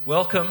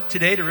Welcome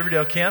today to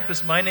Riverdale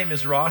Campus. My name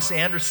is Ross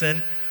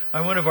Anderson.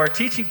 I'm one of our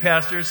teaching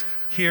pastors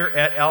here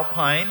at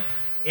Alpine,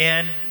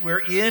 and we're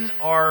in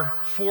our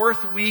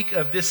fourth week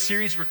of this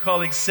series we're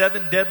calling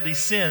Seven Deadly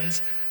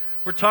Sins.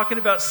 We're talking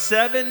about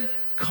seven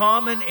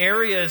common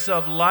areas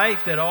of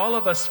life that all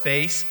of us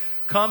face,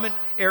 common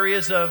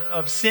areas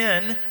of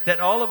sin that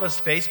all of us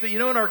face. But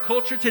in our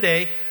culture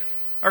today,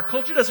 our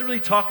culture doesn't really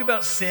talk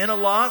about sin a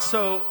lot,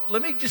 so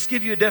let me just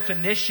give you a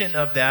definition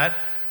of that.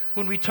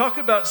 When we talk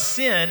about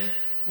sin,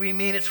 we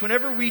mean it's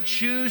whenever we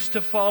choose to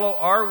follow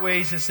our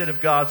ways instead of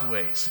God's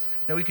ways.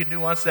 Now, we could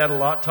nuance that a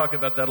lot, talk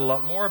about that a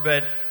lot more,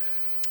 but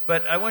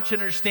I want you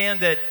to understand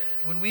that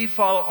when we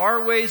follow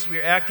our ways,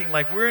 we're acting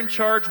like we're in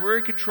charge, we're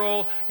in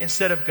control,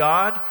 instead of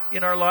God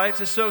in our lives.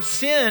 And so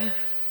sin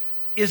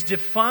is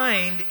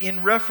defined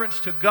in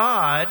reference to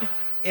God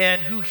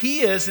and who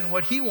He is and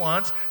what He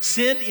wants.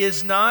 Sin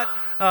is not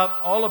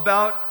all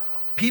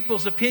about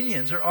people's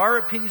opinions or our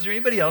opinions or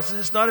anybody else's.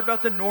 It's not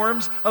about the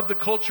norms of the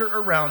culture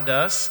around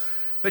us.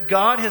 But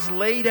God has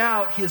laid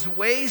out His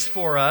ways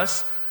for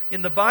us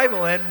in the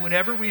Bible, and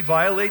whenever we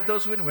violate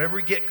those, whenever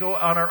we go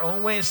on our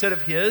own way instead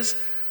of His,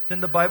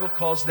 then the Bible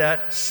calls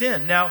that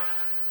sin. Now,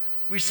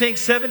 we're saying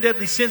seven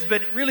deadly sins,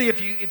 but really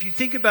if you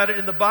think about it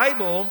in the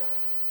Bible,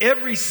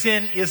 every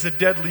sin is a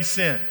deadly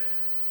sin.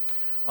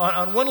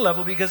 On one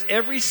level, because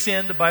every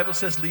sin, the Bible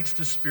says, leads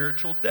to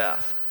spiritual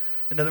death.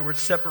 In other words,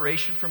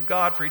 separation from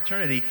God for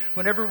eternity.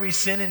 Whenever we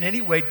sin in any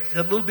way,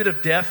 a little bit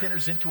of death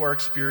enters into our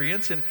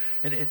experience, and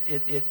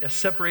it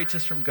separates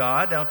us from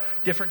God. Now,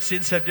 different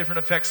sins have different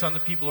effects on the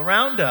people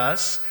around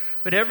us,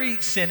 but every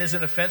sin is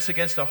an offense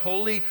against a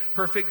holy,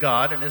 perfect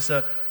God, and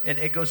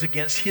it goes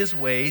against His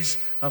ways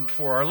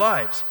for our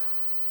lives.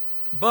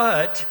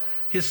 But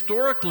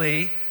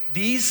historically,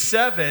 these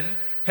seven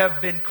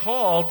have been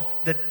called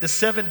the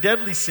seven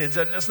deadly sins.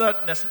 And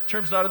that's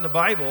term's not in the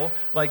Bible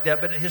like that,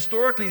 but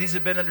historically these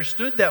have been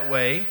understood that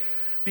way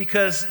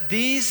because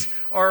these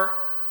are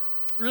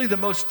really the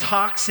most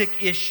toxic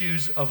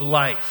issues of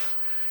life.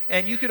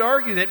 And you could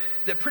argue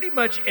that pretty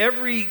much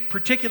every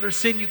particular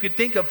sin you could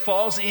think of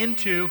falls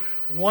into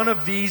one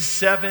of these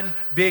seven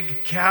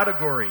big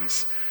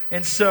categories.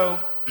 And so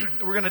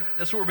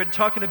that's what we've been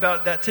talking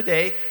about that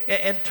today,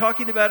 and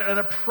talking about an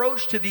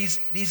approach to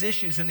these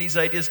issues and these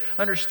ideas,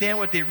 understand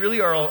what they really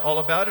are all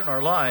about in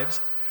our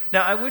lives.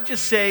 Now, I would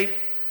just say,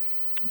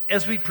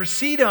 as we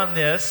proceed on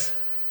this,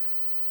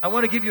 I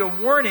want to give you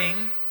a warning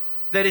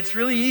that it's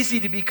really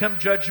easy to become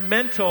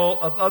judgmental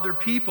of other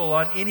people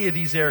on any of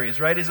these areas,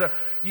 right?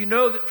 You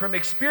know that from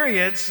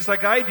experience, just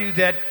like I do,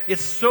 that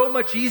it's so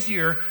much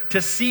easier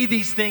to see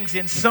these things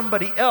in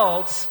somebody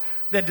else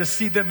than to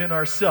see them in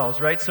ourselves,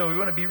 right? So we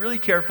want to be really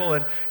careful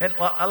and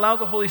allow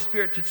the Holy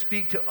Spirit to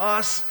speak to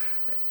us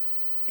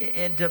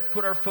and to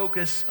put our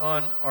focus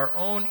on our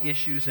own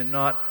issues and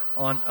not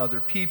on other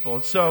people.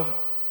 And so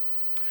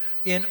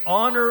in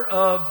honor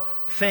of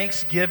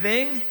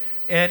Thanksgiving,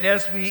 and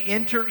as we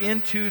enter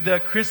into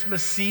the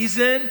Christmas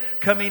season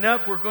coming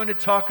up, we're going to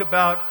talk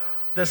about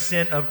the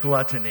sin of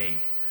gluttony.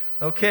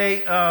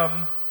 Okay,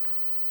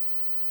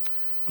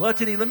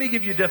 gluttony, let me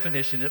give you a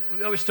definition.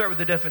 We always start with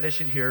the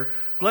definition here.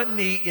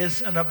 Gluttony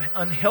is an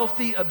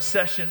unhealthy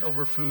obsession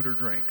over food or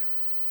drink.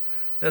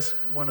 That's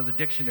one of the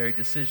dictionary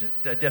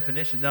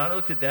definitions. Now, I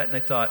looked at that and I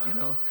thought,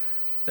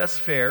 that's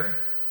fair.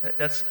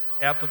 That's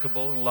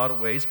applicable in a lot of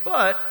ways.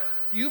 But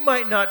you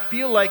might not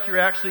feel like you're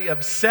actually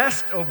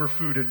obsessed over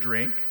food and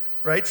drink,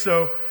 right?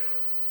 So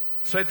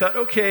I thought,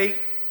 okay,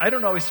 I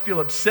don't always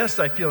feel obsessed.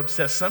 I feel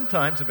obsessed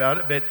sometimes about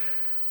it,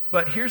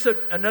 but here's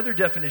another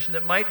definition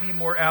that might be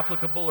more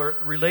applicable or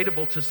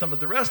relatable to some of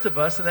the rest of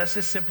us, and that's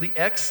just simply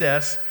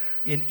excess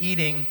in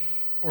eating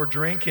or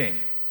drinking.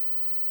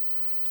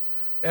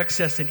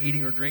 Excess in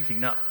eating or drinking.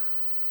 Now,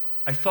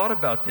 I thought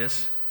about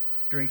this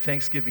during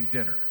Thanksgiving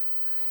dinner.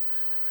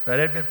 Right?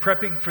 I'd been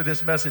prepping for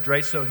this message,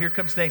 right? So here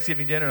comes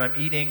Thanksgiving dinner, and I'm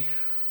eating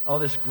all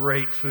this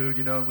great food,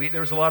 and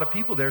there was a lot of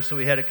people there, so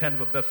we had a kind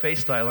of a buffet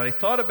style. And I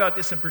thought about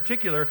this in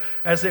particular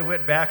as they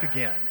went back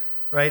again,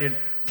 right? And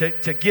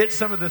to get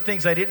some of the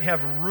things I didn't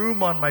have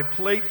room on my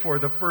plate for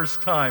the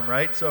first time,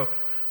 right? So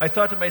I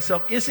thought to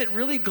myself, is it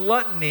really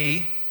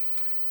gluttony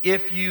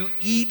if you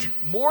eat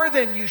more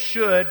than you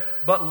should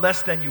but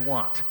less than you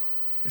want?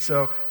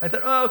 So I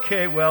thought,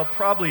 okay, well,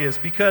 probably is,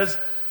 because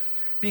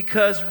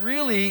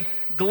really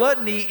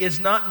gluttony is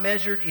not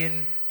measured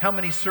in how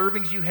many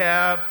servings you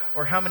have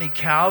or how many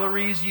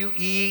calories you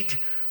eat,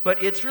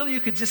 but it's really,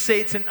 you could just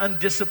say it's an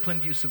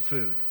undisciplined use of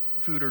food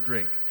or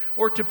drink.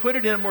 Or to put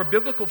it in a more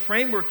biblical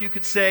framework, you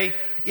could say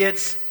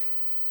it's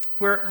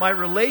where my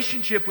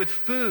relationship with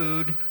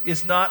food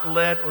is not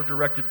led or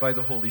directed by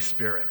the Holy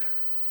Spirit,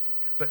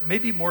 but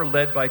maybe more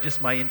led by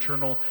just my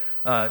internal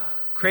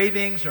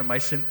cravings or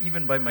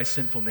even by my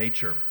sinful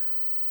nature.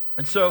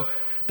 And so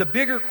the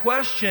bigger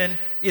question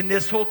in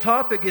this whole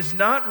topic is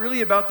not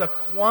really about the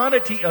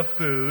quantity of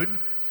food,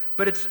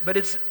 but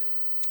it's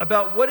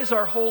about what is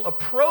our whole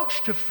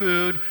approach to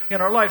food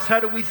in our lives. How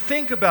do we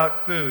think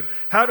about food?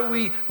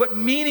 What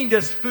meaning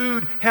does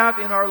food have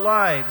in our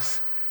lives?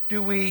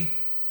 Do we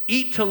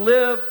eat to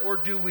live, or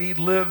do we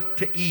live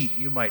to eat,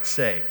 you might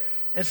say?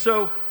 And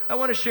so I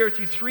want to share with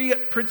you 3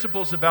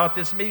 principles about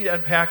this, maybe to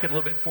unpack it a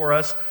little bit for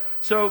us.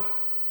 So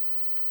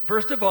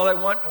first of all, I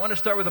want to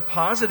start with a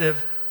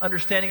positive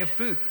understanding of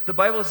food. The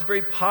Bible has a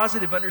very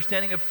positive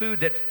understanding of food,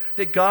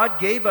 that God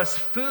gave us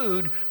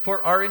food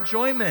for our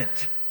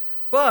enjoyment.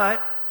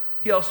 But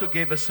he also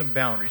gave us some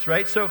boundaries,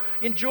 right? So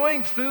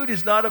enjoying food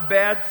is not a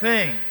bad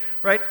thing,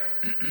 right?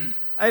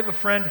 I have a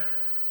friend,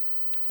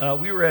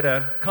 we were at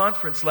a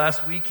conference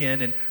last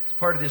weekend and was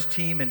part of this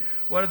team, and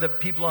one of the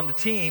people on the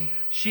team,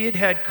 she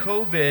had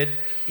COVID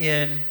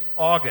in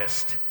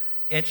August,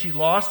 and she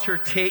lost her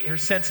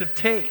sense of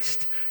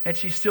taste, and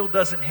she still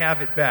doesn't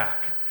have it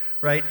back,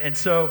 right? And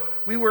so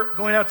we were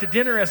going out to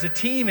dinner as a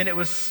team, and it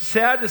was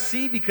sad to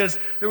see because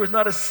there was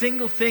not a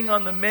single thing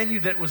on the menu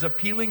that was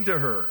appealing to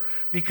her,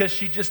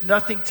 because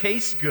nothing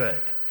tastes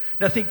good.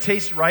 Nothing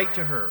tastes right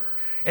to her.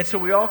 And so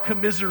we all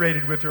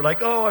commiserated with her, like,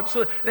 oh,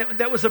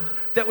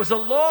 that was a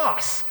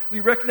loss. We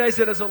recognize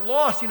that as a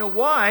loss. You know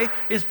why?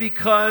 Is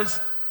because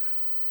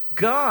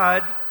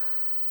God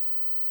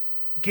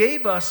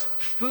gave us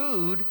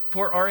food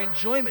for our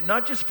enjoyment,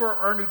 not just for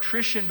our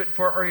nutrition, but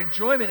for our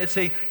enjoyment.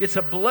 It's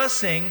a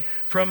blessing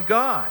from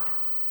God.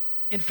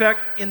 In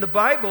fact, in the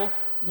Bible,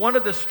 one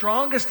of the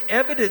strongest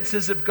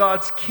evidences of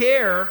God's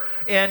care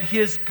and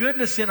his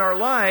goodness in our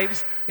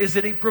lives is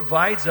that he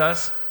provides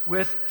us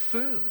with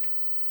food.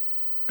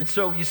 And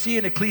so you see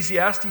in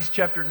Ecclesiastes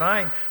chapter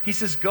 9, he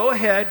says, go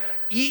ahead,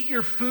 eat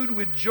your food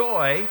with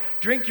joy,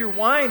 drink your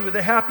wine with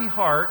a happy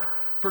heart,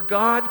 for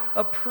God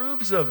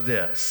approves of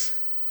this.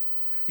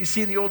 You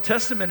see in the Old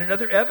Testament,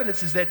 another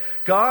evidence is that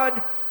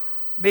God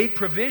made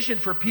provision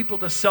for people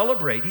to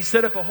celebrate. He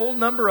set up a whole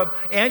number of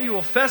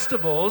annual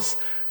festivals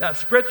that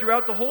spread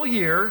throughout the whole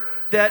year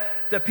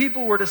that the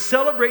people were to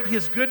celebrate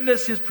his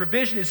goodness, his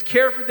provision, his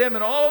care for them,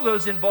 and all of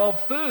those involve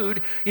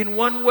food in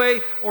one way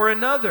or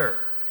another.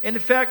 And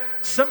in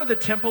fact, some of the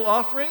temple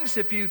offerings,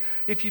 if you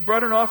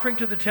brought an offering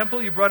to the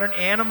temple, you brought an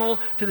animal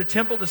to the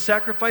temple to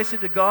sacrifice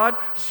it to God,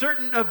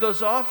 certain of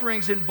those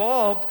offerings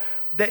involved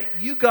that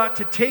you got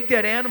to take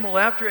that animal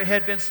after it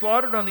had been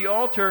slaughtered on the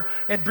altar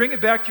and bring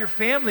it back to your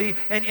family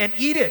and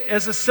eat it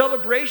as a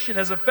celebration,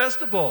 as a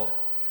festival.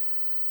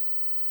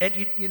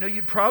 And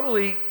you'd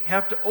probably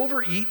have to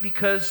overeat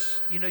because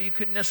you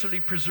couldn't necessarily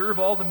preserve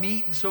all the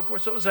meat and so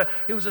forth. So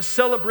it was a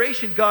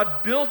celebration.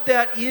 God built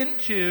that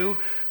into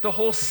the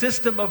whole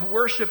system of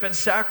worship and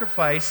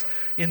sacrifice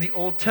in the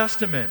Old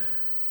Testament.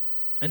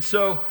 And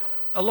so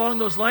along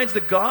those lines,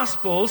 the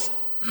Gospels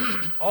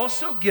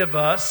also give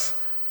us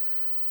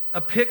a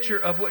picture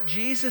of what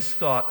Jesus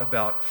thought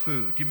about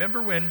food. Do you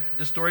remember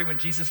the story when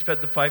Jesus fed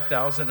the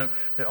 5,000?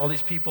 That all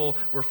these people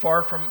were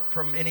far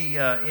from any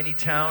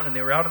town, and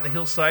they were out on the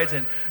hillsides,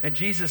 and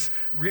Jesus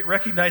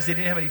recognized they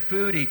didn't have any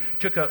food. He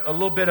took a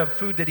little bit of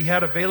food that he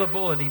had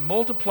available, and he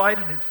multiplied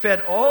it and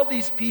fed all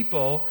these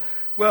people.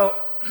 Well,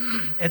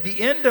 at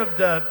the end of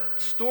the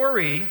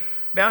story,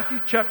 Matthew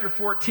chapter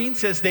 14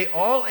 says they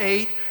all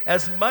ate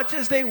as much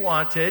as they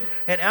wanted,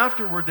 and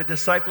afterward the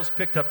disciples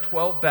picked up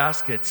 12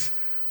 baskets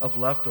of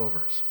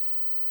leftovers.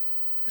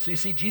 So you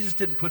see, Jesus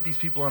didn't put these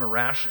people on a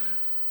ration.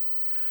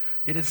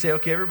 He didn't say,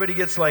 okay, everybody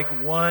gets like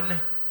one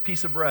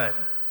piece of bread,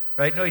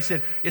 right? No, it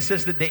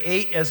says that they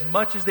ate as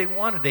much as they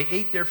wanted. They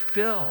ate their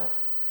fill.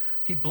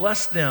 He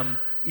blessed them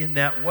in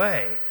that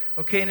way.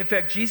 Okay, and in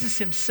fact, Jesus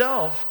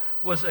himself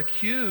was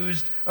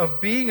accused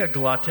of being a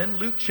glutton.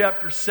 Luke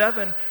chapter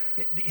 7,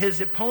 his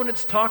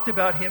opponents talked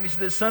about him. He said,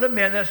 the Son of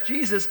Man, that's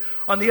Jesus,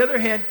 on the other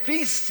hand,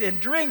 feasts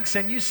and drinks,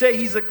 and you say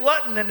he's a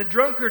glutton and a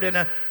drunkard and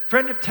a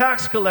friend of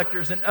tax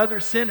collectors and other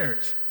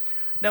sinners.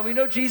 Now, we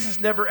know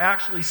Jesus never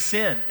actually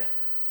sinned.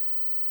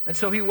 And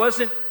so he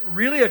wasn't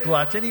really a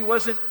glutton. He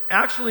wasn't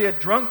actually a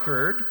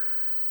drunkard.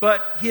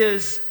 But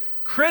his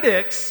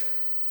critics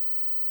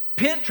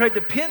tried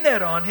to pin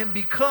that on him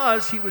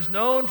because he was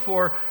known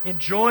for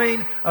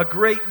enjoying a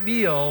great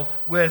meal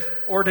with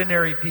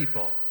ordinary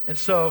people. And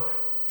so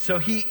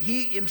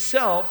he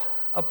himself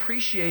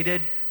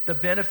appreciated the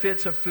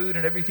benefits of food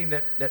and everything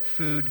that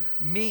food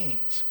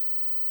means.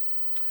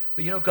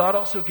 But God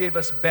also gave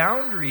us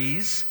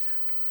boundaries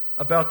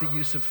about the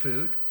use of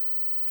food.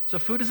 So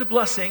food is a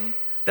blessing.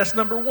 That's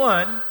number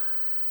one.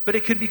 But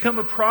it can become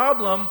a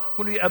problem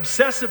when we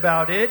obsess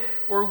about it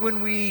or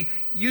when we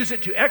use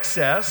it to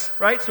excess,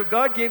 right? So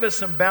God gave us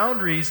some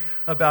boundaries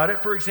about it.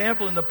 For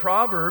example, in the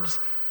Proverbs,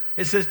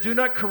 it says, do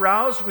not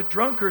carouse with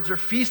drunkards or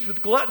feast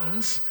with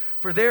gluttons,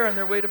 for they are on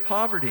their way to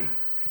poverty.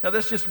 Now,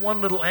 that's just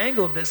one little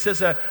angle of it. It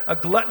says a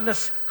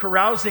gluttonous,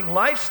 carousing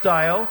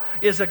lifestyle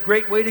is a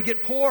great way to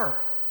get poor.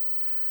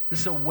 This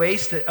is a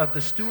waste of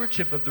the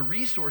stewardship of the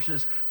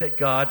resources that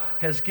God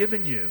has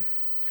given you.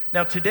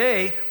 Now,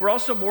 today, we're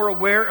also more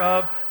aware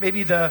of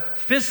maybe the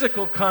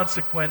physical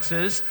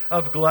consequences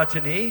of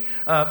gluttony.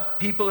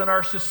 People in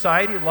our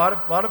society, a lot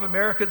of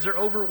Americans are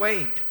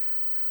overweight,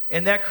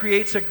 and that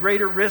creates a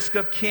greater risk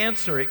of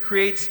cancer. It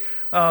creates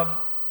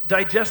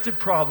digestive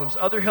problems,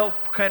 other health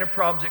kind of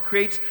problems. It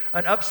creates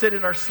an upset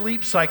in our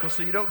sleep cycle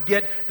so you don't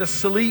get the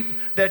sleep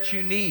that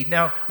you need.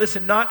 Now,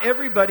 listen, not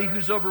everybody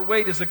who's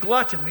overweight is a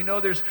glutton. We know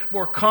there's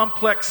more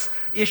complex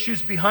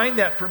issues behind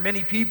that for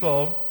many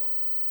people.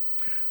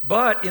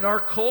 But in our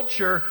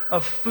culture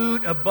of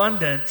food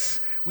abundance,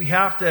 we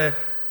have to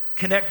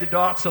connect the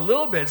dots a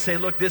little bit and say,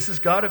 look, this has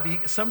got to be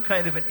some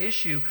kind of an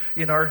issue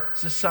in our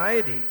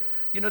society.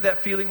 You know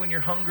that feeling when your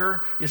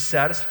hunger is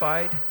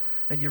satisfied?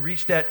 And you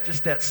reach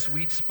that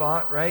sweet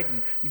spot, right?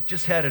 And you've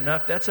just had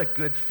enough. That's a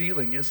good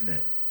feeling, isn't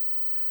it?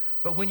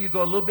 But when you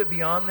go a little bit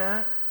beyond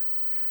that,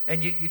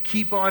 and you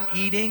keep on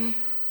eating,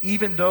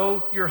 even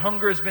though your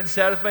hunger has been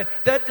satisfied,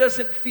 that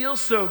doesn't feel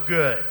so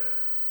good.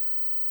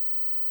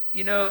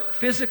 You know,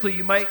 physically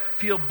you might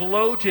feel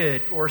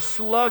bloated or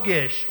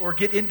sluggish or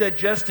get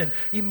indigestion.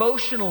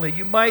 Emotionally,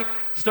 you might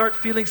start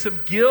feeling some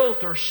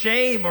guilt or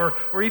shame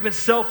or even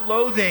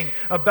self-loathing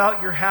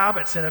about your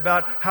habits and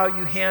about how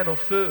you handle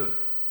food.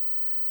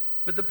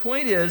 But the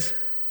point is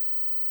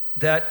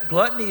that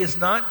gluttony is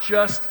not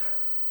just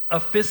a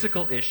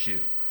physical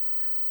issue.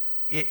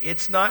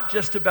 It's not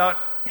just about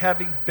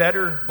having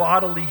better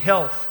bodily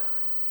health.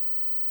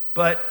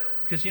 But,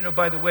 because, you know,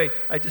 by the way,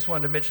 I just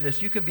wanted to mention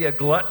this, you can be a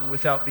glutton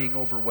without being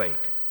overweight.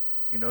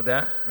 You know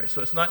that? Right?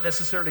 So it's not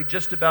necessarily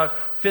just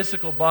about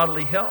physical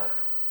bodily health.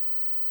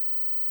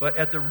 But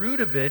at the root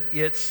of it,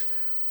 it's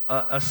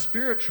a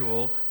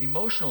spiritual,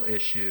 emotional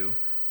issue.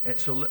 And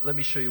so let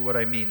me show you what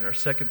I mean in our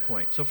second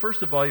point. So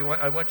first of all,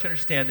 I want you to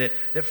understand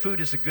that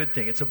food is a good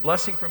thing. It's a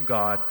blessing from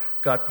God.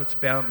 God puts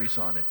boundaries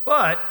on it.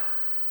 But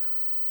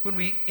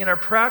when in our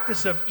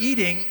practice of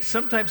eating,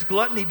 sometimes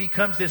gluttony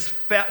becomes this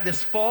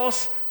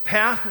false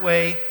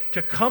pathway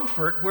to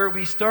comfort where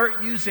we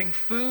start using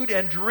food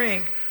and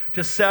drink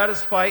to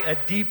satisfy a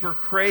deeper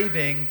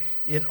craving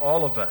in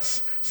all of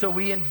us. So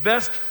we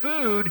invest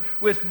food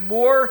with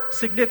more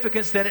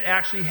significance than it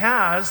actually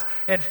has,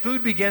 and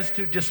food begins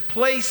to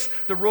displace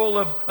the role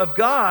of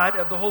God,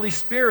 of the Holy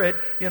Spirit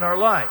in our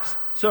lives.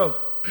 So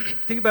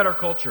think about our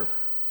culture.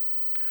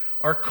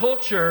 Our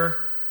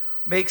culture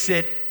makes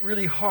it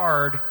really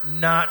hard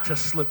not to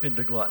slip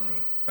into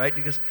gluttony, right?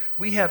 Because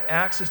we have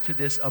access to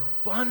this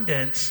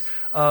abundance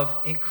of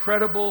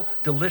incredible,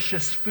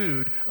 delicious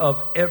food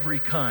of every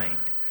kind.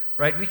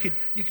 Right? You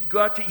could go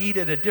out to eat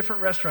at a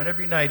different restaurant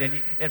every night,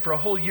 and for a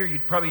whole year,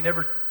 you'd probably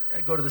never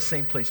go to the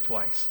same place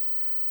twice.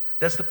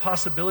 That's the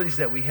possibilities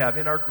that we have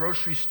in our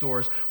grocery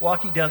stores.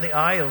 Walking down the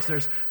aisles,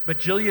 there's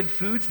bajillion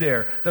foods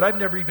there that I've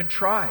never even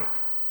tried.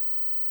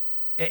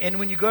 And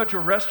when you go out to a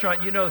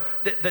restaurant, you know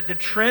that the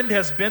trend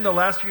has been the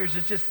last few years,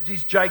 it's just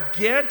these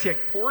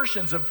gigantic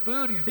portions of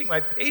food. You think, I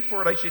paid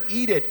for it, I should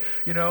eat it,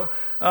 you know.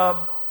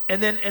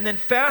 And then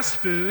fast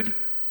food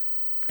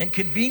and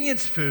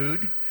convenience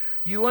food,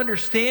 you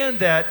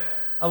understand that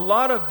a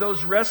lot of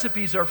those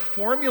recipes are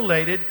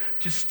formulated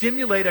to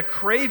stimulate a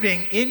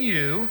craving in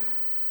you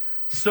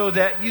so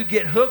that you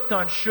get hooked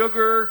on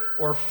sugar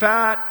or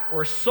fat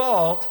or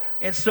salt,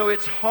 and so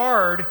it's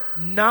hard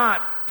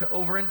not to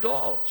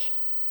overindulge.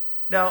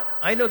 Now,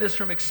 I know this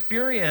from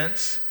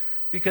experience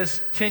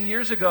because 10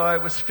 years ago I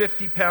was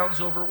 50 pounds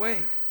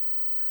overweight.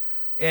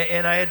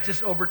 And I had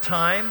just over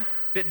time,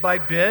 bit by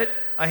bit,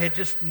 I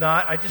just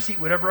eat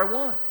whatever I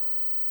want.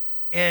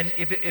 And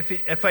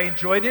if I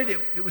enjoyed it,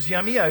 it was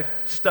yummy, I'd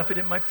stuff it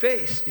in my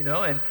face, you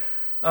know. And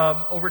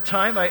over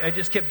time, I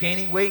just kept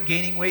gaining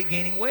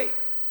weight.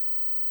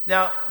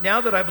 Now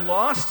that I've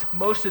lost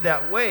most of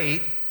that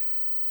weight,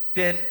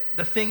 then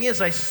the thing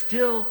is, I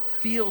still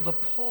feel the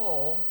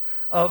pull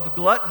of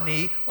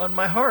gluttony on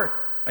my heart.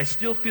 I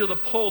still feel the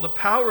pull, the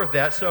power of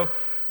that. So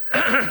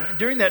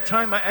during that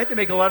time, I had to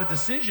make a lot of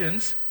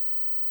decisions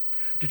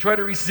to try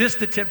to resist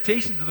the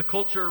temptations of the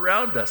culture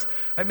around us.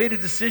 I made a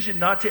decision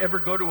not to ever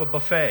go to a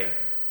buffet.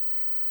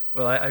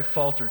 Well, I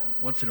faltered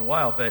once in a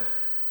while, but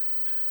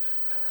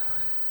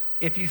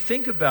if you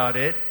think about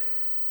it,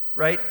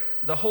 right,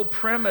 the whole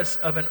premise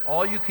of an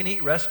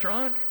all-you-can-eat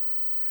restaurant,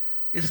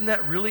 isn't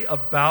that really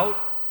about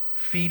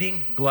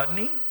feeding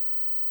gluttony?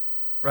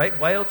 Right?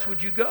 Why else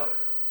would you go?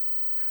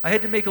 I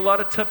had to make a lot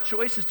of tough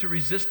choices to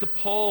resist the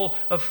pull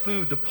of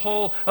food, the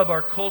pull of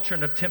our culture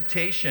and of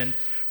temptation.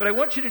 But I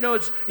want you to know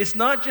it's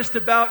not just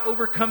about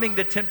overcoming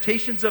the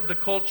temptations of the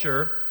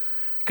culture,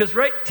 because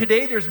right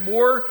today there's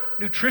more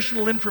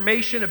nutritional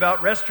information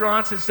about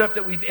restaurants and stuff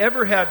that we've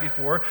ever had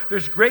before.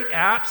 There's great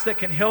apps that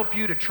can help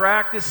you to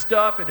track this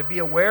stuff and to be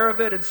aware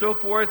of it and so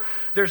forth.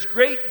 There's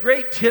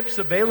great tips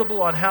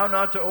available on how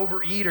not to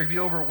overeat or be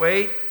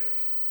overweight.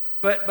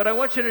 But I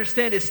want you to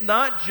understand it's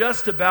not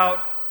just about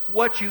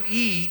what you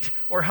eat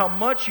or how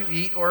much you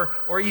eat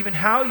or even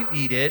how you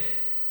eat it.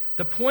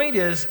 The point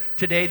is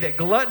today that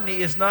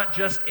gluttony is not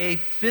just a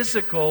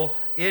physical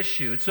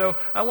issue. So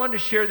I wanted to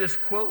share this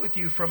quote with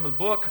you from a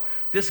book,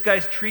 this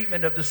guy's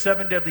treatment of the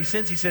 7 deadly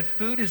sins. He said,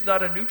 food is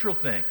not a neutral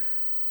thing.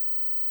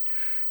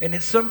 And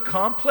in some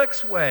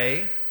complex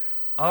way,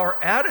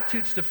 our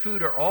attitudes to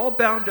food are all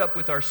bound up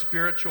with our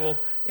spiritual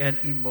and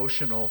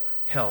emotional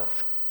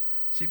health.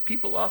 See,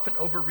 people often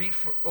overeat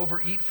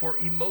for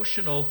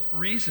emotional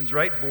reasons,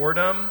 right?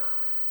 Boredom,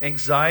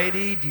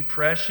 anxiety,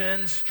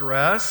 depression,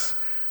 stress.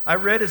 I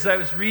read, as I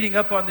was reading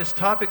up on this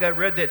topic, I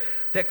read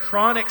that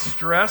chronic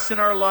stress in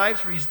our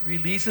lives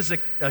releases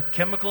a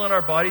chemical in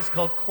our bodies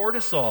called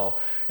cortisol.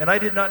 And I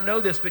did not know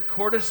this, but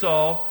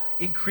cortisol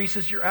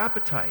increases your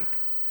appetite.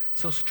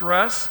 So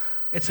stress,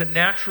 it's a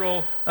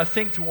natural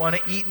thing to want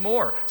to eat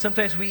more.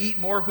 Sometimes we eat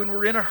more when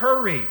we're in a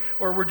hurry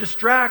or we're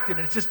distracted,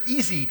 and it's just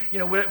easy.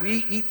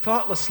 We eat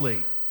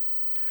thoughtlessly.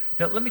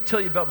 Now, let me tell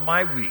you about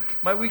my week.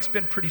 My week's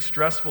been pretty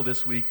stressful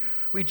this week.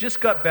 We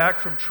just got back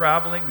from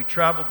traveling. We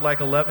traveled like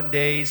 11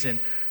 days,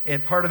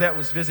 and part of that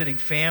was visiting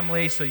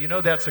family. So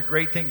that's a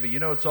great thing, but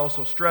it's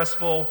also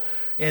stressful.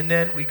 And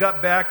then we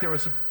got back. There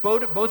was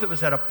both of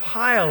us had a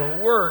pile of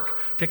work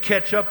to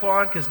catch up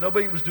on because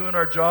nobody was doing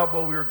our job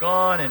while we were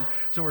gone. And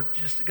so we're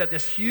just got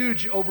this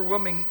huge,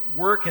 overwhelming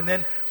work. And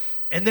then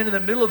in the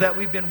middle of that,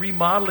 we've been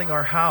remodeling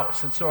our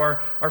house. And so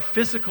our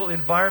physical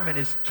environment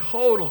is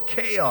total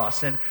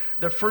chaos. And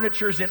the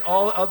furniture's in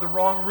all of the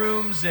wrong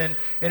rooms and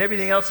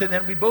everything else. And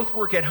then we both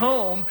work at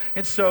home.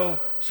 And so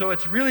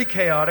it's really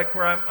chaotic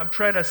where I'm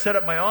trying to set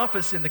up my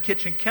office in the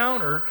kitchen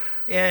counter.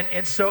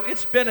 And so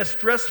it's been a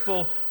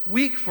stressful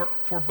week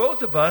for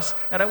both of us.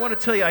 And I want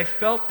to tell you, I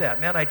felt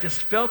that. Man, I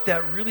just felt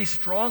that really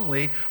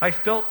strongly. I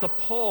felt the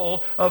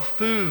pull of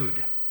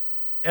food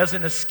as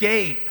an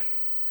escape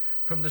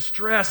from the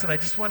stress, and I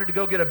just wanted to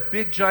go get a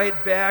big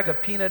giant bag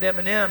of peanut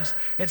M&Ms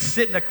and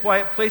sit in a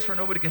quiet place where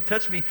nobody could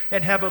touch me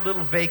and have a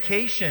little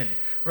vacation,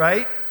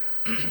 right?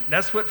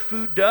 That's what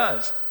food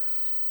does.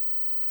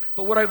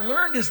 But what I've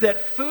learned is that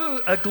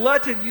a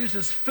glutton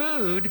uses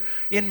food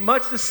in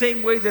much the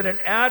same way that an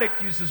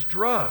addict uses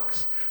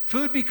drugs.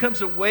 Food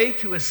becomes a way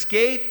to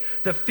escape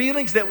the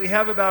feelings that we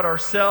have about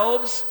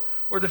ourselves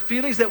or the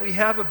feelings that we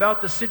have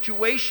about the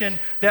situation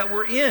that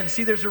we're in.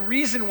 See, there's a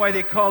reason why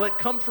they call it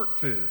comfort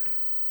food.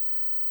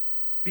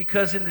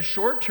 Because in the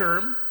short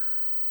term,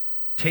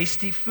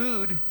 tasty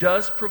food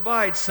does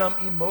provide some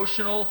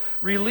emotional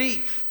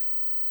relief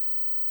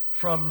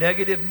from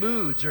negative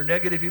moods or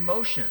negative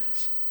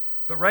emotions.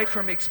 But right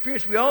from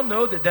experience, we all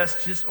know that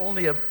that's just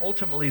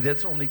ultimately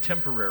that's only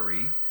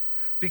temporary.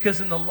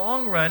 Because in the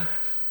long run,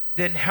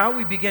 then how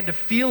we begin to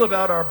feel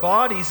about our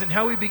bodies and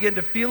how we begin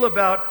to feel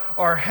about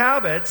our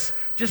habits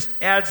just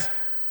adds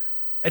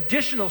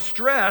additional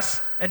stress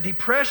and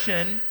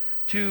depression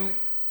to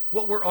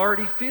what we're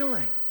already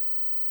feeling.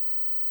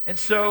 And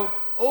so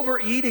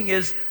overeating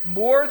is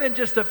more than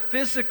just a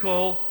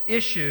physical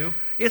issue.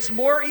 It's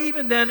more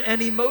even than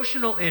an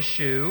emotional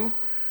issue.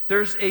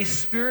 There's a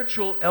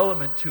spiritual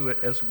element to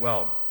it as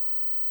well.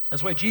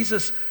 That's why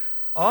Jesus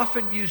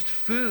often used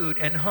food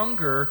and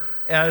hunger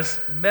as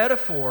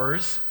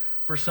metaphors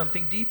for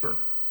something deeper,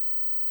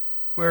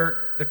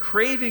 where the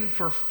craving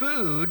for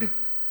food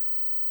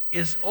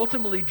is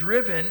ultimately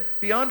driven,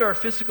 beyond our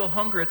physical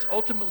hunger, it's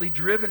ultimately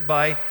driven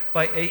by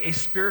a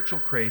spiritual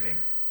craving,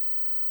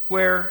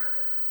 where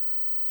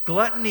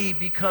gluttony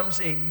becomes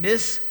a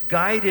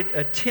misguided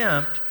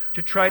attempt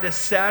to try to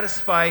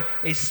satisfy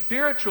a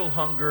spiritual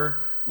hunger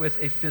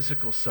with a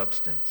physical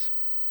substance.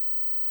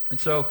 And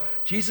so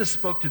Jesus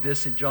spoke to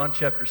this in John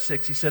chapter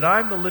 6. He said,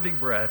 "I'm the living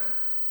bread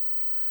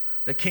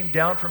that came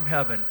down from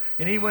heaven,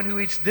 and anyone who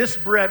eats this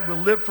bread will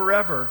live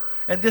forever,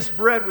 and this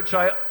bread which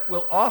I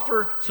will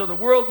offer so the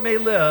world may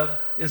live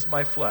is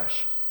my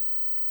flesh."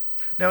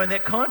 Now in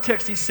that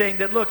context, he's saying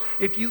that, look,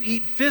 if you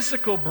eat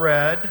physical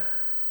bread,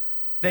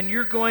 then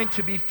you're going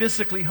to be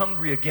physically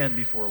hungry again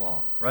before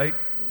long, right?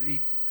 You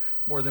eat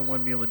more than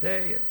one meal a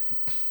day.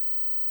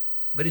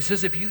 But he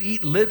says if you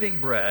eat living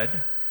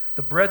bread,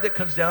 the bread that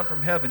comes down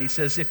from heaven, he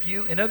says, if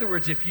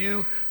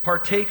you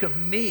partake of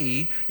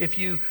me, if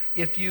you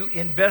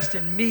invest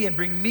in me and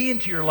bring me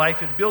into your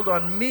life and build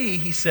on me,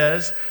 he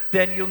says,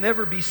 then you'll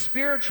never be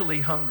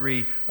spiritually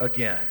hungry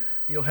again.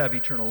 You'll have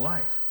eternal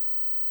life.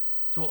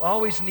 So we'll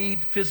always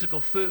need physical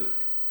food.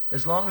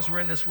 As long as we're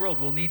in this world,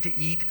 we'll need to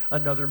eat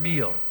another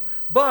meal.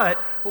 But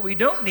what we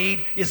don't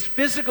need is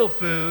physical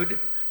food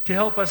to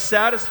help us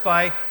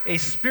satisfy a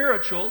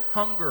spiritual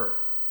hunger.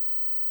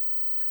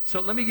 So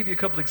let me give you a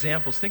couple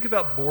examples. Think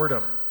about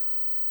boredom,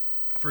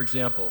 for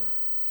example.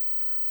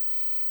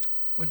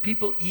 When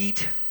people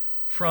eat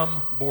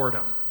from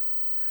boredom.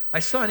 I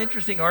saw an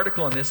interesting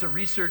article on this. A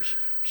research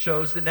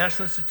shows, the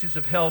National Institutes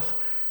of Health,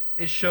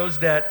 it shows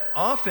that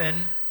often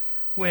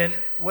when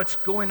what's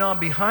going on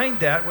behind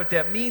that, what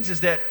that means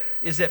is that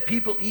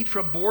people eat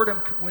from boredom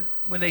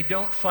when they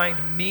don't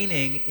find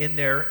meaning in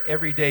their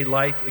everyday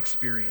life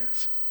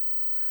experience.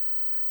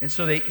 And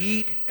so they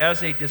eat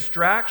as a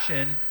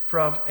distraction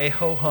from a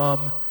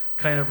ho-hum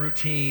kind of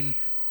routine,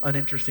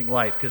 uninteresting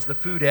life, because the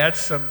food adds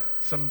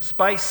some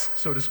spice,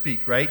 so to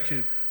speak, right,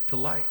 to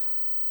life.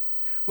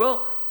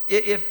 Well,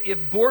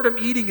 if boredom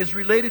eating is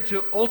related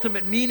to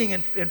ultimate meaning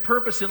and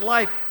purpose in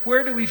life,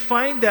 where do we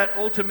find that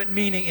ultimate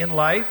meaning in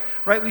life?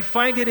 Right? We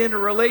find it in a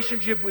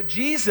relationship with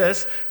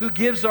Jesus, who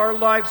gives our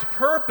lives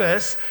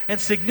purpose and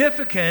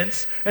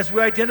significance as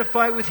we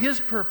identify with his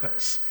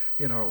purpose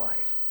in our life.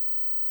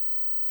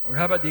 Or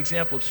how about the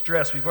example of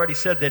stress? We've already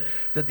said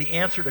that the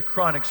answer to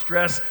chronic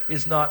stress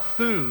is not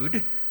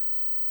food,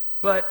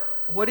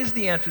 but what is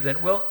the answer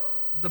then? Well,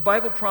 the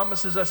Bible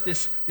promises us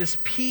this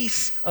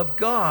peace of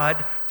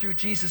God through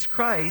Jesus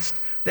Christ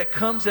that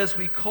comes as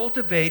we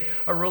cultivate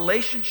a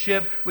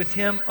relationship with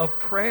Him of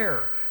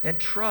prayer and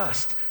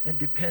trust and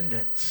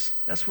dependence.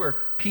 That's where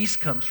peace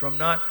comes from,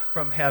 not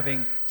from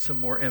having some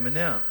more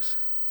M&Ms.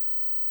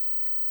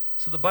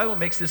 So the Bible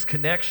makes this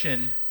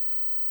connection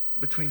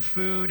between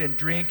food and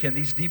drink and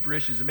these deeper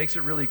issues. It makes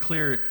it really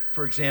clear,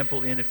 for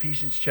example, in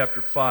Ephesians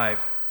chapter 5,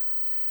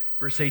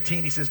 verse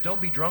 18, he says,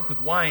 "Don't be drunk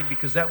with wine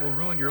because that will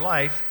ruin your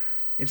life.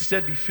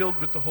 Instead, be filled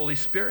with the Holy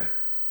Spirit."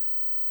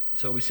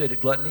 So we said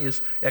that gluttony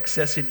is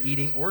excess in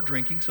eating or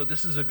drinking, so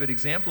this is a good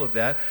example of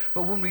that.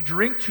 But when we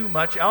drink too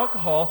much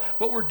alcohol,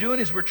 what we're doing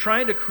is we're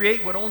trying to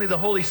create what only the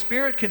Holy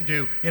Spirit can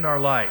do in our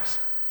lives.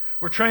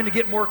 We're trying to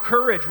get more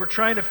courage. We're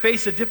trying to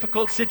face a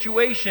difficult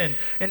situation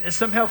and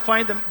somehow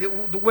find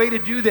the way to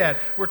do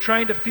that. We're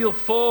trying to feel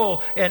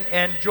full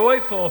and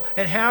joyful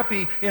and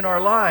happy in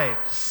our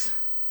lives.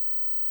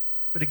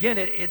 But again,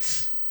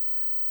 it's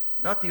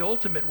not the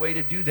ultimate way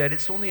to do that.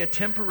 It's only a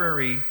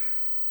temporary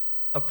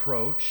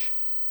approach,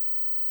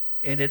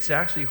 and it's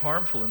actually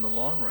harmful in the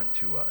long run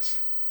to us.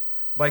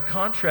 By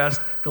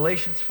contrast,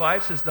 Galatians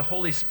 5 says the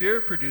Holy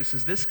Spirit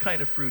produces this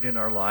kind of fruit in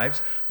our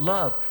lives: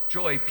 love,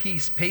 joy,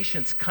 peace,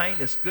 patience,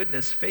 kindness,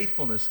 goodness,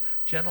 faithfulness,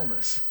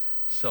 gentleness,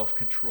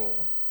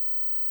 self-control.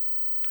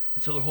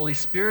 And so the Holy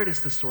Spirit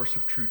is the source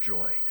of true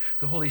joy.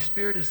 The Holy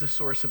Spirit is the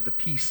source of the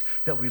peace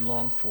that we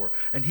long for.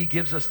 And He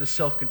gives us the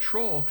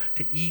self-control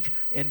to eat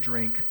and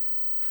drink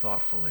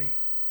thoughtfully.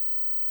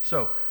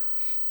 So,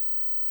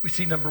 we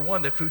see number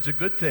one, that food's a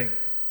good thing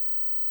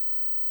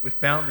with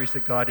boundaries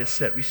that God has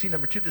set. We see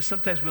number two, that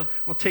sometimes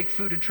we'll take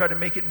food and try to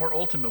make it more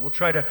ultimate. We'll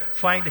try to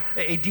find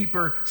a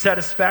deeper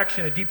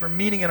satisfaction, a deeper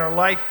meaning in our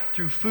life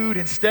through food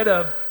instead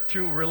of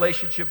through a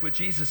relationship with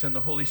Jesus and the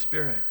Holy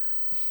Spirit.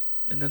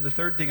 And then the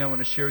third thing I want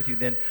to share with you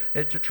then,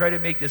 to try to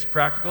make this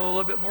practical a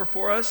little bit more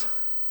for us,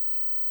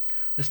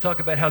 let's talk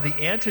about how the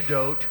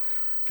antidote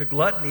to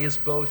gluttony is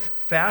both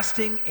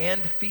fasting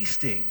and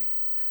feasting,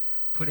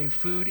 putting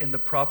food in the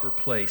proper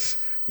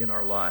place in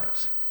our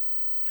lives.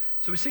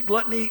 So we see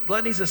gluttony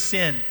is a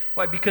sin.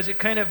 Why? Because it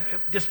kind of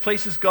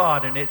displaces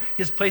God and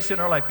His place in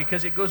our life,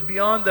 because it goes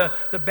beyond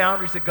the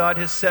boundaries that God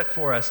has set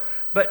for us.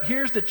 But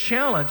here's the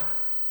challenge.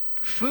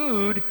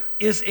 Food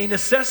is a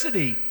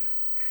necessity.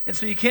 And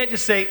so you can't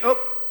just say, oh,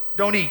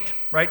 don't eat,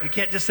 right? You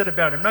can't just set a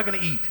boundary. I'm not going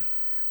to eat.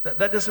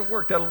 That doesn't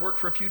work. That'll work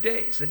for a few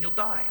days, then you'll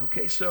die.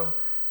 Okay, so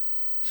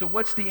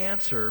what's the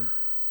answer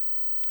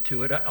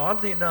to it?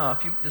 Oddly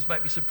enough, this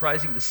might be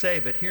surprising to say,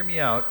 but hear me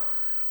out.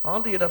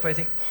 Oddly enough, I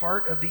think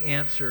part of the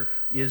answer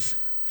is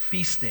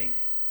feasting.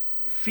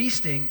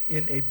 Feasting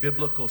in a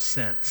biblical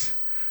sense.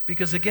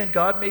 Because again,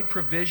 God made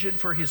provision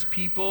for His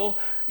people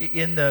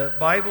in the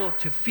Bible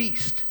to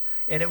feast.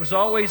 And it was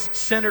always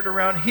centered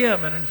around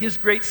Him and in His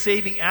great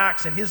saving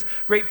acts and His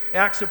great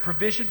acts of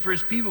provision for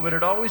His people, but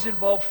it always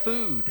involved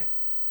food.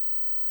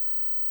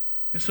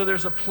 And so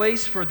there's a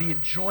place for the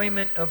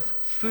enjoyment of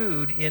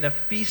food in a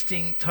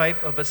feasting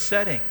type of a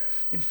setting.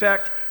 In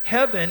fact,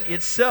 heaven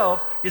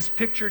itself is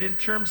pictured in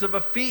terms of a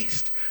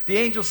feast. The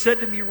angel said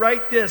to me,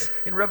 write this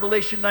in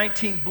Revelation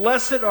 19,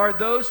 "Blessed are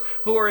those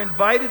who are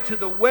invited to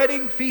the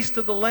wedding feast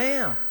of the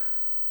Lamb."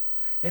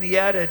 And he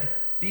added,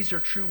 these are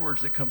true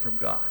words that come from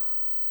God.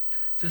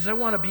 He says, I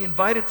want to be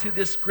invited to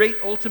this great,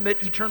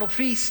 ultimate, eternal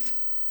feast.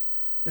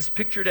 It's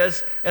pictured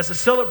as a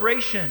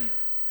celebration.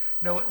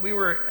 You know, we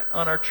were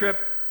on our trip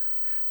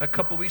a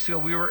couple weeks ago,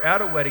 we were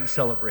at a wedding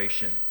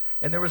celebration.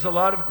 And there was a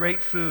lot of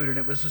great food, and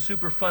it was a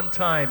super fun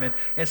time.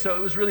 And so it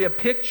was really a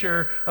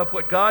picture of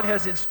what God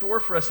has in store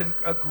for us and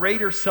a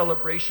greater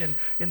celebration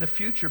in the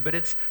future. But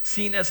it's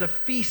seen as a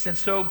feast. And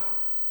so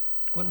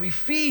when we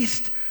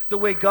feast the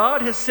way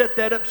God has set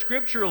that up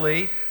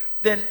scripturally,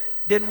 then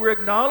we're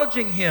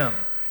acknowledging Him.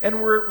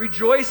 And we're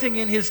rejoicing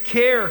in His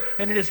care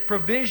and in His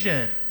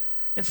provision.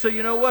 And so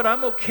you know what?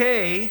 I'm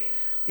okay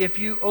if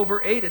you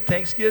overate at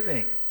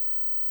Thanksgiving.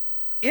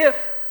 If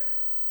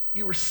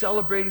you were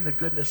celebrating the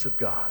goodness of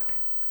God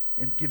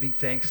and giving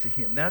thanks to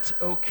Him. That's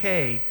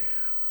okay.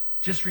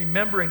 Just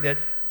remembering that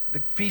the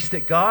feasts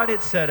that God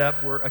had set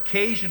up were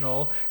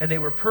occasional and they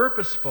were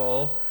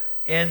purposeful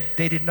and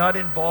they did not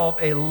involve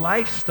a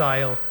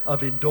lifestyle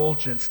of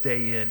indulgence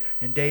day in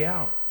and day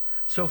out.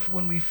 So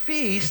when we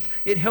feast,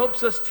 it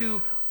helps us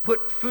to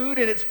put food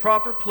in its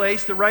proper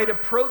place, the right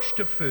approach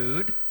to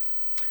food.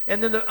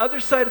 And then the other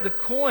side of the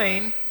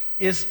coin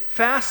is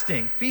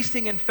fasting.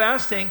 Feasting and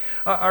fasting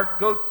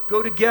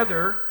go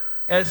together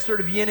as sort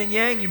of yin and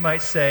yang, you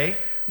might say.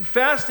 And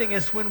fasting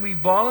is when we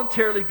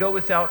voluntarily go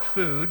without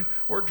food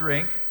or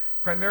drink,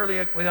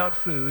 primarily without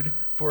food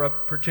for a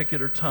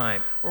particular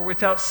time, or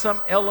without some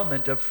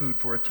element of food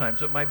for a time.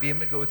 So it might be I'm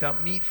going to go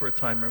without meat for a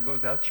time, or go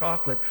without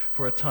chocolate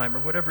for a time, or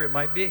whatever it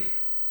might be.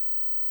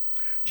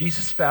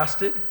 Jesus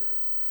fasted.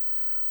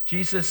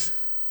 Jesus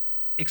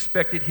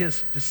expected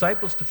His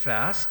disciples to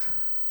fast.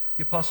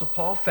 The Apostle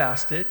Paul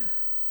fasted.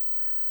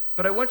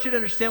 But I want you to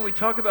understand when we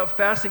talk about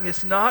fasting,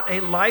 it's not a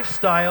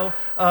lifestyle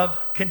of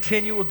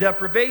continual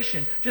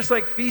deprivation. Just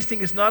like feasting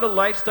is not a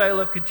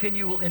lifestyle of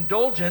continual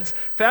indulgence,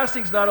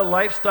 fasting is not a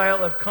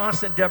lifestyle of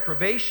constant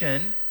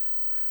deprivation.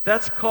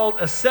 That's called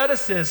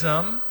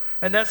asceticism,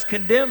 and that's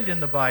condemned in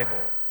the Bible.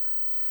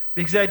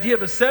 Because the idea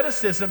of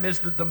asceticism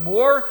is that the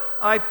more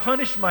I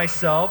punish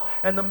myself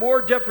and the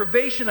more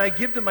deprivation I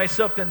give to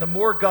myself, then the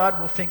more God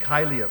will think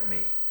highly of me.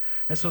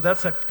 And so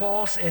that's a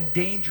false and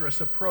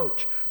dangerous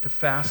approach to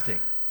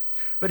fasting.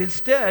 But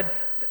instead,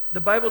 the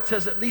Bible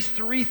says at least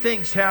 3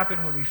 things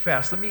happen when we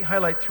fast. Let me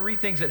highlight 3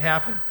 things that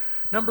happen.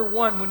 Number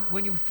one,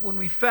 when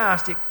we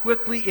fast, it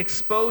quickly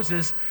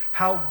exposes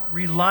how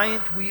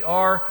reliant we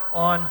are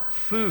on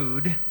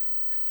food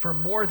for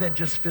more than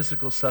just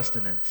physical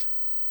sustenance.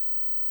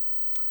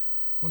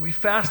 When we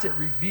fast, it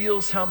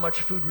reveals how much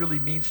food really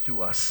means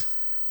to us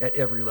at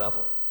every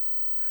level.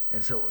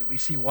 And so we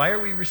see, why are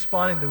we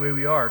responding the way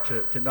we are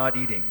to not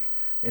eating?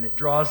 And it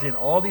draws in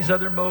all these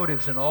other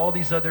motives and all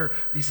these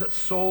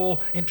soul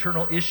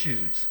internal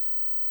issues.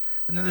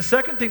 And then the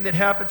second thing that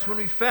happens when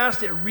we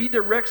fast, it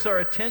redirects our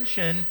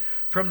attention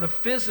from the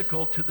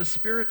physical to the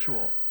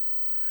spiritual.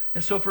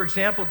 And so, for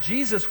example,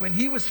 Jesus, when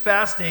he was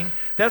fasting,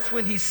 that's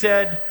when he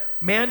said,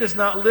 man does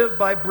not live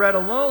by bread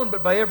alone,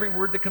 but by every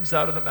word that comes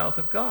out of the mouth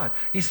of God.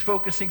 He's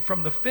focusing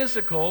from the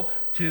physical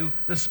to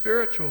the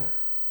spiritual.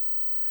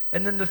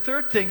 And then the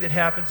third thing that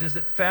happens is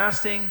that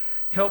fasting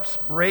helps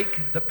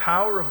break the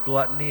power of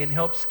gluttony and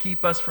helps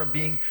keep us from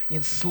being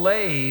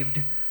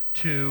enslaved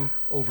to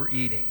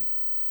overeating.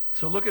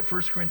 So look at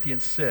 1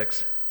 Corinthians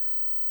 6.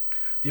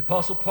 The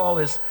Apostle Paul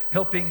is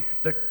helping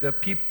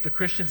the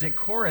Christians in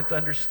Corinth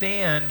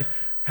understand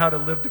how to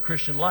live the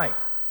Christian life.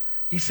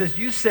 He says,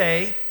 you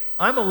say,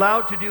 I'm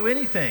allowed to do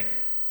anything,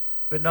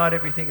 but not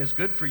everything is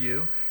good for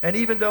you. And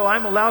even though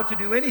I'm allowed to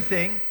do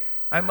anything,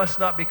 I must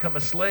not become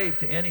a slave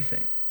to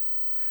anything.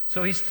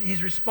 So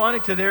he's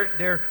responding to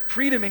their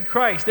freedom in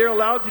Christ. They're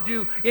allowed to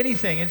do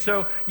anything. And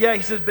so,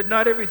 he says, but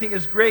not everything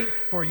is great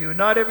for you.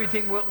 Not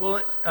everything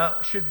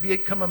should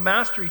become a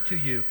mastery to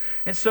you.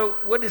 And so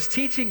what it's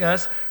teaching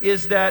us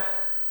is that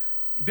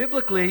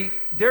biblically,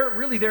 there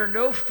are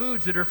no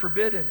foods that are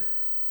forbidden.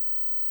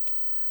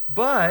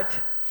 But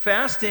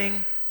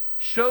fasting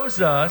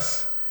shows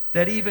us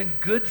that even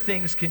good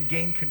things can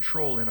gain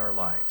control in our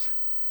lives.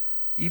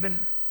 Even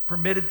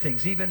permitted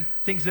things, even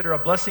things that are a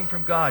blessing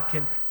from God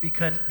can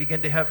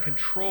begin to have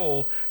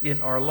control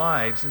in our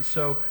lives. And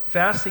so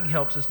fasting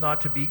helps us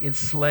not to be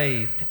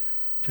enslaved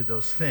to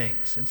those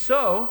things. And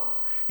so,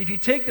 if you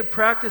take the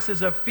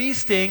practices of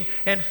feasting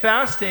and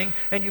fasting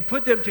and you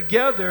put them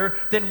together,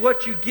 then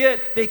what you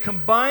get, they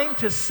combine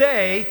to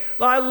say,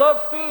 I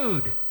love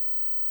food,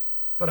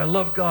 but I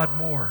love God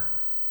more.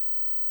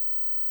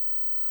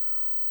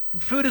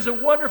 And food is a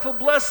wonderful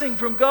blessing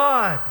from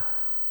God.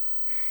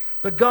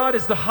 But God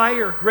is the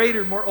higher,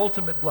 greater, more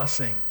ultimate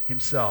blessing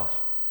himself.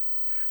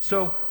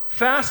 So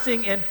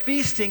fasting and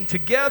feasting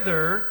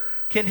together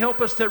can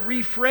help us to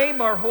reframe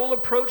our whole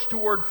approach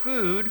toward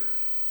food.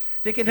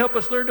 They can help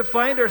us learn to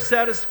find our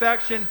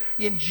satisfaction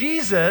in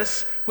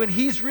Jesus when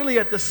he's really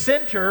at the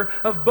center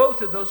of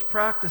both of those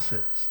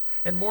practices.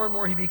 And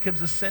more he becomes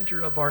the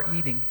center of our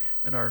eating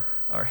and our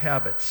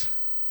habits.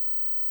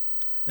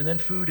 And then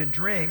food and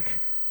drink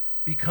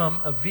become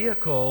a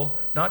vehicle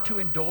not to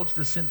indulge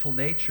the sinful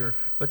nature,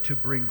 but to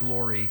bring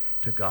glory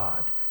to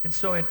God. And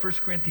so in 1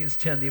 Corinthians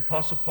 10, the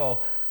Apostle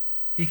Paul,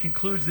 he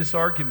concludes this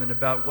argument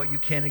about what you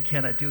can and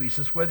cannot do. He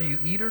says, whether you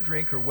eat or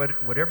drink or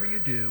whatever you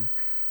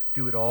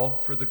do it all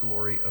for the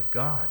glory of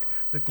God.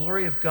 The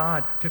glory of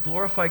God, to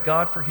glorify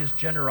God for his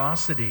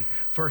generosity,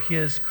 for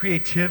his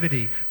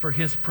creativity, for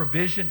his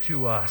provision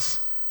to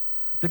us.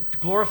 To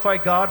glorify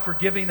God for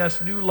giving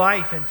us new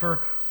life and for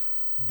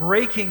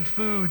breaking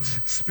food's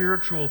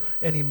spiritual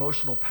and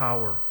emotional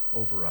power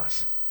over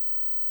us.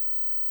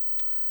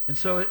 And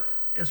so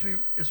as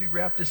we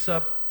wrap this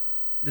up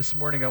this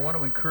morning, I want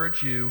to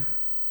encourage you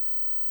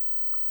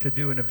to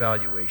do an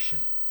evaluation.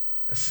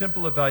 A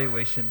simple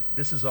evaluation.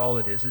 This is all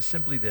it is. It's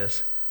simply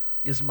this.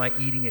 Is my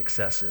eating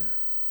excessive?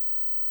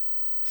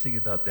 Think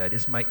about that.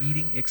 Is my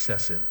eating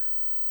excessive?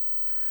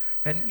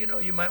 And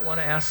you might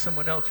want to ask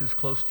someone else who's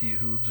close to you,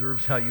 who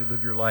observes how you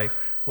live your life,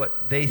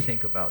 what they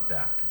think about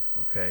that.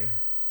 Okay?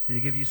 To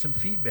give you some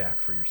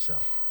feedback for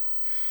yourself.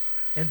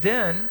 And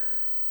then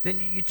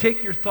you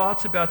take your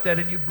thoughts about that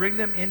and you bring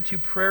them into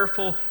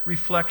prayerful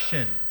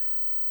reflection.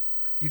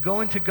 You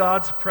go into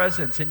God's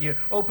presence and you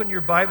open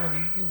your Bible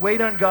and you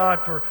wait on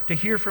God to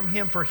hear from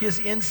him for his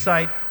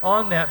insight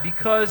on that,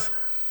 because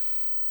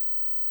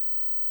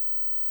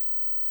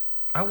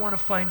I want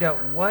to find out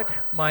what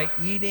my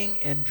eating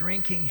and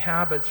drinking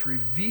habits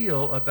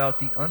reveal about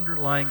the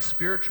underlying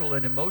spiritual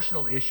and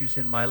emotional issues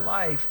in my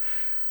life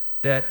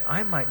that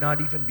I might not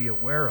even be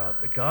aware of,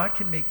 but God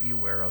can make me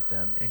aware of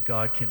them, and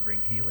God can bring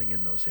healing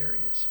in those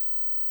areas.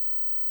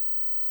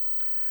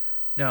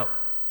 Now,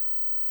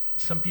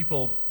 some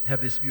people have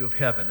this view of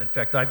heaven. In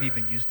fact, I've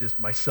even used this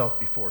myself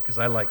before because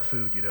I like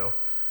food,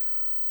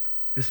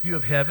 This view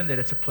of heaven, that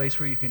it's a place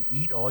where you can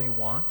eat all you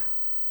want.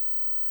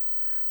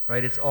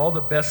 right? It's all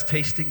the best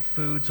tasting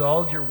foods,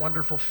 all of your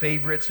wonderful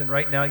favorites, and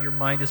right now your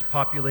mind is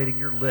populating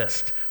your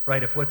list,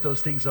 right, of what those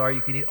things are.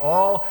 You can eat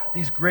all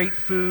these great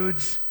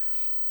foods,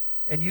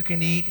 and you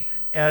can eat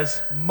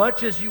as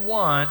much as you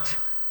want,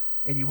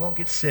 and you won't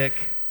get sick,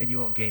 and you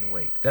won't gain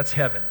weight. That's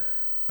heaven,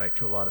 right,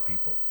 to a lot of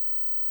people.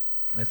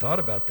 I thought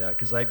about that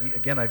because,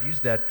 I've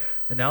used that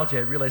analogy.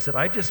 I realized that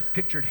I just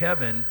pictured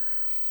heaven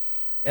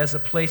as a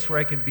place where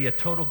I can be a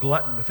total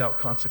glutton without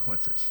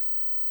consequences.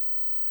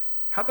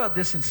 How about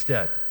this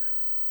instead?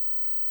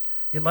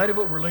 In light of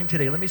what we're learning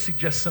today, let me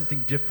suggest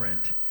something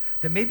different.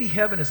 That maybe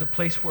heaven is a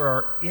place where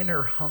our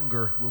inner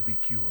hunger will be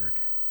cured.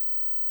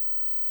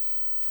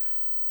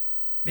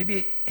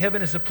 Maybe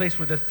heaven is a place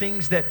where the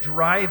things that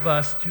drive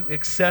us to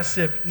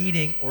excessive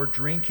eating or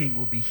drinking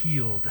will be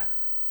healed.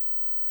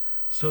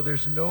 So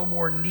there's no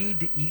more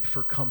need to eat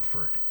for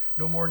comfort,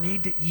 no more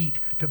need to eat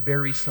to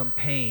bury some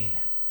pain.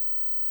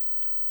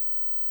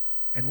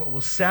 And what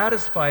will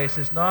satisfy us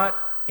is not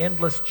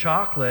endless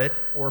chocolate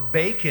or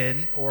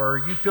bacon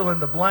or you fill in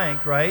the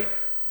blank, right?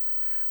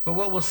 But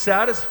what will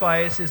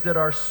satisfy us is that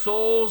our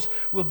souls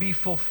will be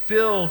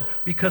fulfilled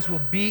because we'll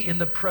be in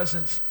the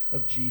presence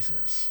of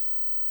Jesus.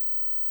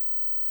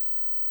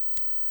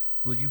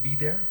 Will you be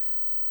there?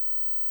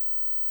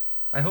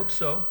 I hope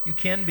so. You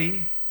can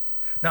be.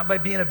 Not by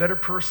being a better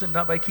person,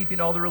 not by keeping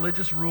all the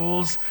religious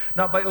rules,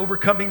 not by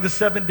overcoming the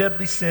 7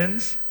 deadly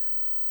sins.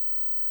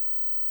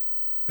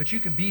 But you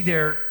can be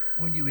there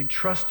when you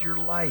entrust your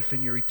life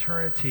and your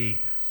eternity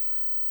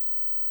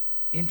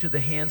into the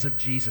hands of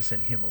Jesus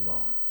and Him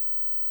alone.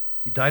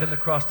 He died on the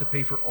cross to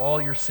pay for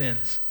all your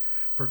sins,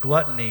 for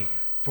gluttony,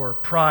 for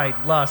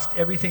pride, lust,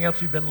 everything else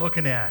we've been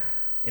looking at,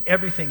 and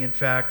everything, in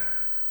fact.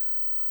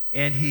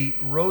 And He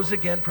rose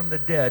again from the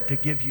dead to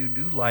give you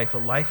new life, a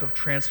life of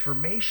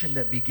transformation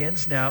that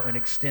begins now and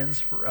extends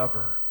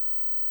forever.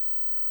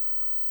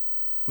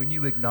 When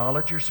you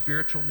acknowledge your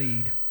spiritual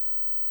need,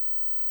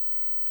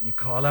 you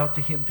call out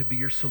to Him to be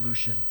your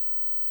solution,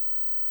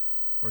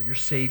 or your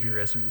Savior,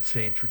 as we would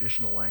say in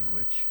traditional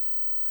language.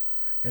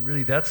 And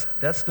really, that's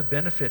the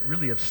benefit,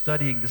 really, of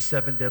studying the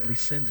 7 deadly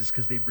sins, is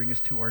because they bring us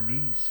to our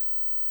knees.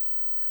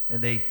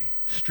 And they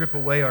strip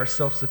away our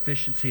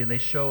self-sufficiency, and they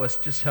show us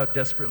just how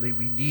desperately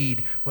we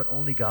need what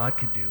only God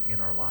can do in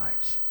our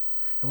lives.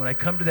 And when I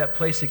come to that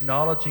place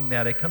acknowledging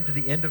that, I come to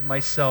the end of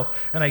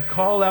myself, and I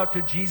call out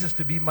to Jesus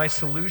to be my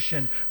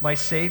solution, my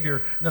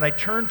Savior, and then I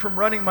turn from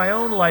running my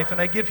own life,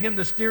 and I give Him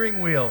the steering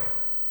wheel.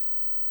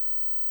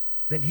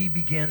 Then He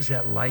begins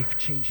that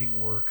life-changing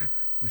work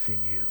within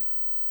you.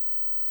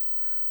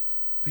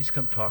 Please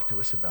come talk to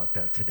us about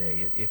that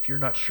today. If you're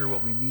not sure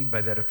what we mean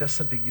by that, if that's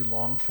something you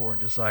long for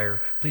and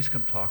desire, please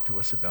come talk to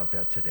us about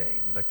that today.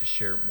 We'd like to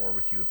share more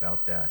with you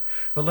about that.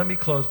 But let me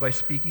close by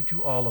speaking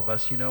to all of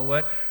us. You know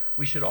what?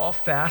 We should all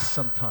fast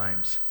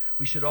sometimes.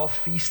 We should all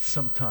feast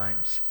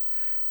sometimes.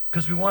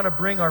 Because we want to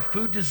bring our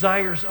food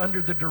desires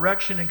under the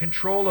direction and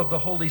control of the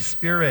Holy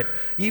Spirit,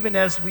 even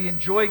as we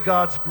enjoy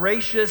God's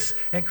gracious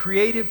and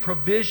creative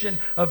provision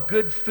of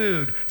good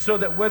food, so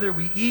that whether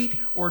we eat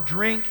or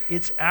drink,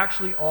 it's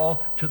actually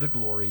all to the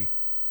glory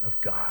of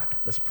God.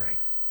 Let's pray.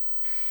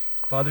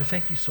 Father,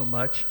 thank you so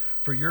much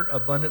for your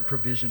abundant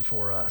provision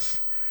for us,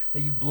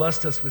 that you've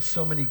blessed us with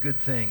so many good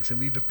things, and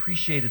we've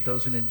appreciated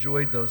those and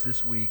enjoyed those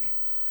this week.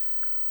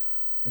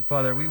 And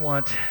Father, we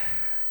want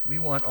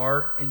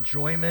our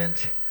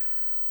enjoyment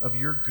of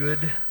your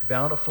good,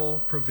 bountiful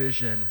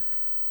provision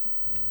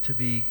to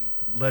be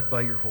led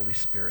by your Holy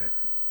Spirit.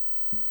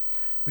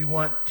 We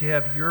want to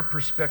have your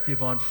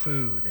perspective on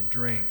food and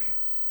drink,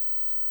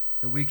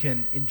 that we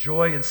can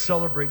enjoy and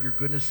celebrate your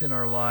goodness in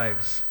our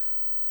lives,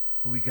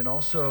 but we can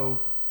also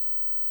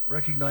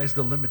recognize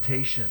the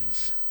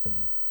limitations,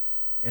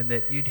 and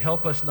that you'd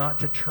help us not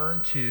to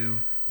turn to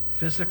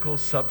physical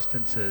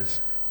substances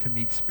to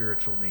meet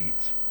spiritual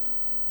needs.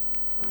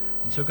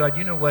 And so, God,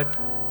 you know what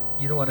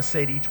you don't want to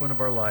say to each one of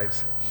our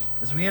lives.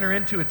 As we enter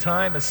into a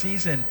time, a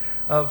season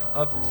of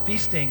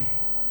feasting,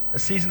 a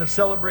season of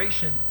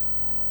celebration,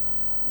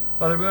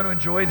 Father, we want to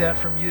enjoy that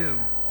from you.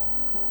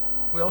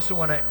 We also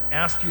want to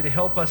ask you to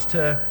help us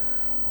to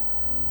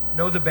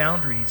know the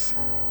boundaries,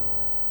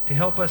 to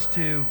help us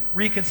to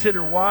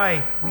reconsider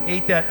why we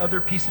ate that other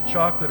piece of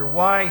chocolate, or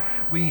why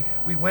we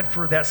went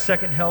for that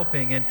second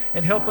helping,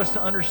 and help us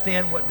to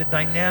understand what the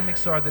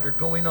dynamics are that are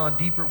going on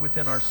deeper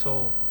within our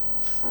soul,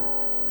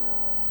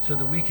 so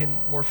that we can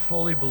more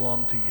fully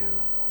belong to you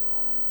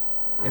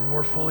and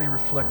more fully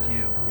reflect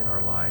you in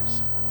our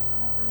lives.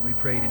 And we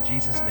pray it in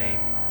Jesus' name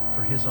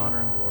for his honor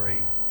and glory.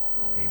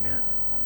 Amen.